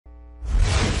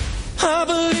I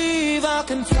believe I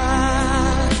can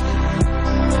fly.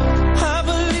 I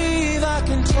believe I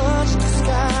can touch the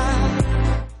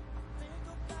sky.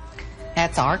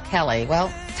 That's R. Kelly.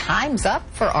 Well, time's up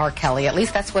for R. Kelly. At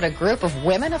least that's what a group of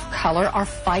women of color are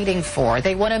fighting for.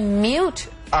 They want to mute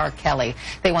R. Kelly.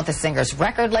 They want the singer's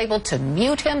record label to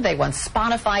mute him. They want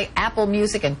Spotify, Apple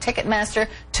Music, and Ticketmaster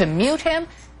to mute him.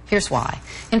 Here's why.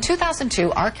 In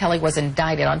 2002, R. Kelly was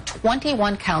indicted on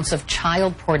 21 counts of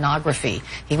child pornography.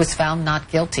 He was found not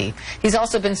guilty. He's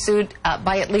also been sued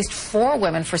by at least 4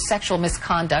 women for sexual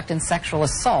misconduct and sexual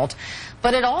assault.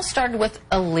 But it all started with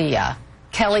Aaliyah.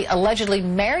 Kelly allegedly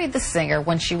married the singer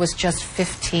when she was just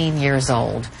 15 years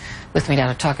old. With me now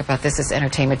to talk about this is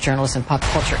entertainment journalist and pop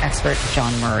culture expert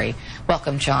Jawn Murray.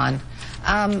 Welcome, Jawn.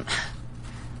 R.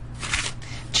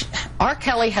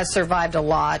 Kelly has survived a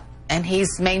lot, and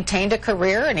he's maintained a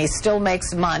career, and he still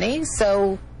makes money.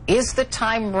 So is the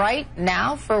time right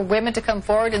now for women to come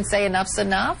forward and say enough's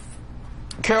enough?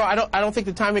 Carol, I don't think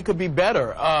the timing could be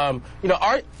better. You know,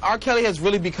 R. Kelly has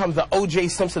really become the O.J.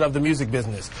 Simpson of the music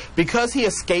business. Because he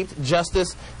escaped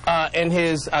justice in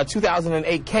his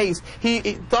 2008 case,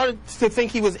 he started to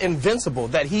think he was invincible,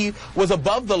 that he was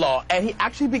above the law, and he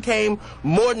actually became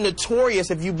more notorious,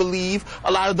 if you believe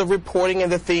a lot of the reporting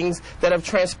and the things that have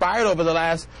transpired over the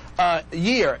last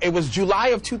year. It was July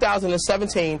of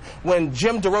 2017 when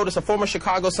Jim DeRotis, a former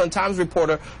Chicago Sun-Times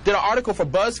reporter, did an article for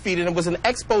BuzzFeed, and it was an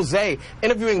expose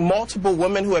interviewing multiple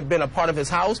women who had been a part of his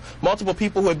house, multiple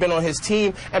people who had been on his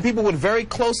team, and people with very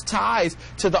close ties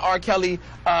to the R. Kelly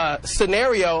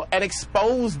scenario, and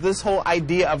exposed this whole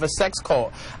idea of a sex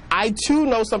cult. I, too,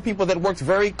 know some people that worked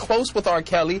very close with R.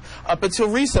 Kelly up until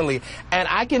recently, and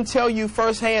I can tell you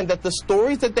firsthand that the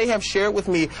stories that they have shared with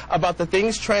me about the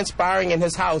things transpiring in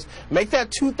his house make that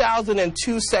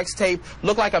 2002 sex tape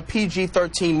look like a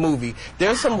PG-13 movie.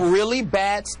 There's some really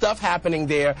bad stuff happening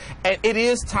there, and it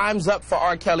is time's up for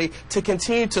R. Kelly to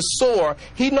continue to soar.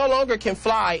 He no longer can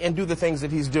fly and do the things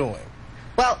that he's doing.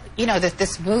 Well, you know,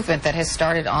 this movement that has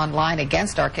started online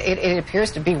against R. Kelly, it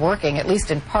appears to be working, at least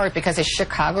in part, because his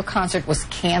Chicago concert was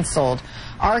canceled.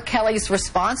 R. Kelly's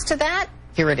response to that?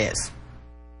 Here it is.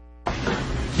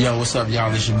 Yo, what's up,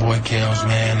 y'all? It's your boy, Kels,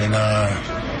 man.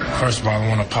 And first of all, I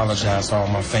want to apologize to all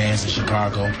my fans in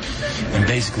Chicago and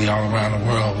basically all around the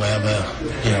world, wherever,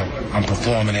 you know, I'm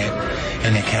performing at,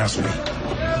 and they canceled me.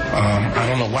 I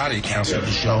don't know why they canceled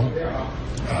the show.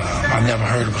 I've never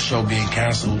heard of a show being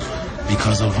canceled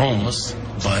because of homeless,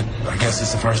 but I guess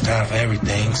it's the first time for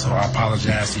everything, so I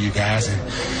apologize to you guys, and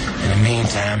in the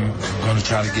meantime, I'm going to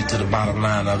try to get to the bottom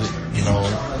line of it, you know,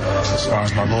 as far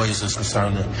as my lawyers is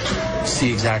concerned, to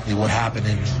see exactly what happened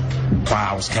and why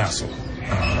I was canceled.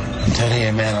 Until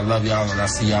then, man, I love y'all, and I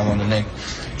see y'all on the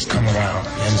next come around.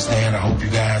 You understand? I hope you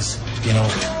guys, you know,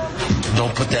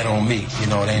 don't put that on me. You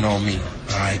know, it ain't on me,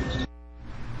 all right?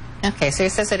 Okay, so he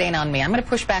says it ain't on me. I'm going to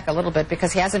push back a little bit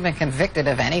because he hasn't been convicted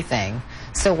of anything.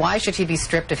 So why should he be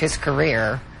stripped of his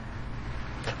career?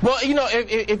 Well, you know,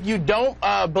 if you don't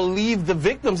believe the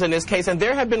victims in this case, and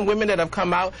there have been women that have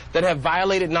come out that have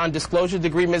violated non-disclosure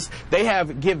agreements, they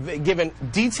have given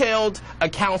detailed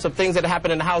accounts of things that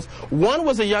happened in the house. One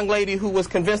was a young lady who was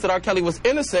convinced that R. Kelly was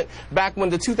innocent back when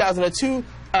the 2002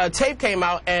 tape came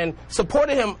out, and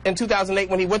supported him in 2008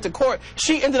 when he went to court.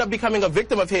 She ended up becoming a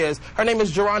victim of his. Her name is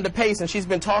Jawn Pace, and she's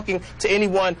been talking to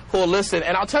anyone who will listen.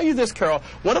 And I'll tell you this, Carol,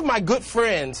 one of my good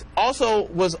friends also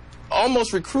was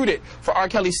almost recruited for R.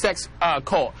 Kelly's sex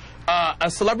cult. A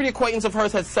celebrity acquaintance of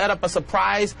hers had set up a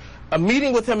surprise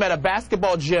meeting with him at a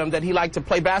basketball gym that he liked to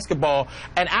play basketball,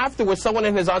 and afterwards someone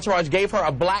in his entourage gave her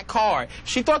a black card.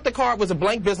 She thought the card was a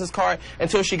blank business card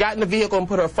until she got in the vehicle and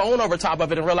put her phone over top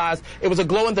of it and realized it was a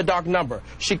glow-in-the-dark number.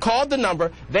 She called the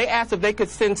number. They asked if they could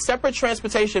send separate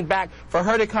transportation back for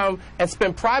her to come and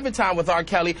spend private time with R.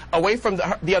 Kelly away from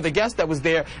the other guest that was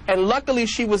there, and luckily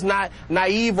she was not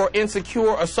naive or insecure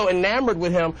or so enamored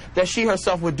with him that she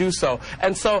herself would do so.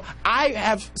 And so I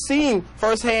have seen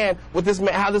firsthand with this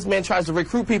man, how this man tries to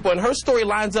recruit people, and her story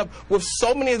lines up with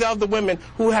so many of the other women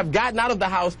who have gotten out of the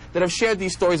house that have shared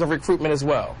these stories of recruitment as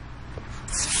well.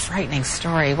 It's a frightening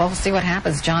story. Well, we'll see what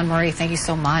happens. Jawn Murray, thank you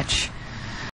so much.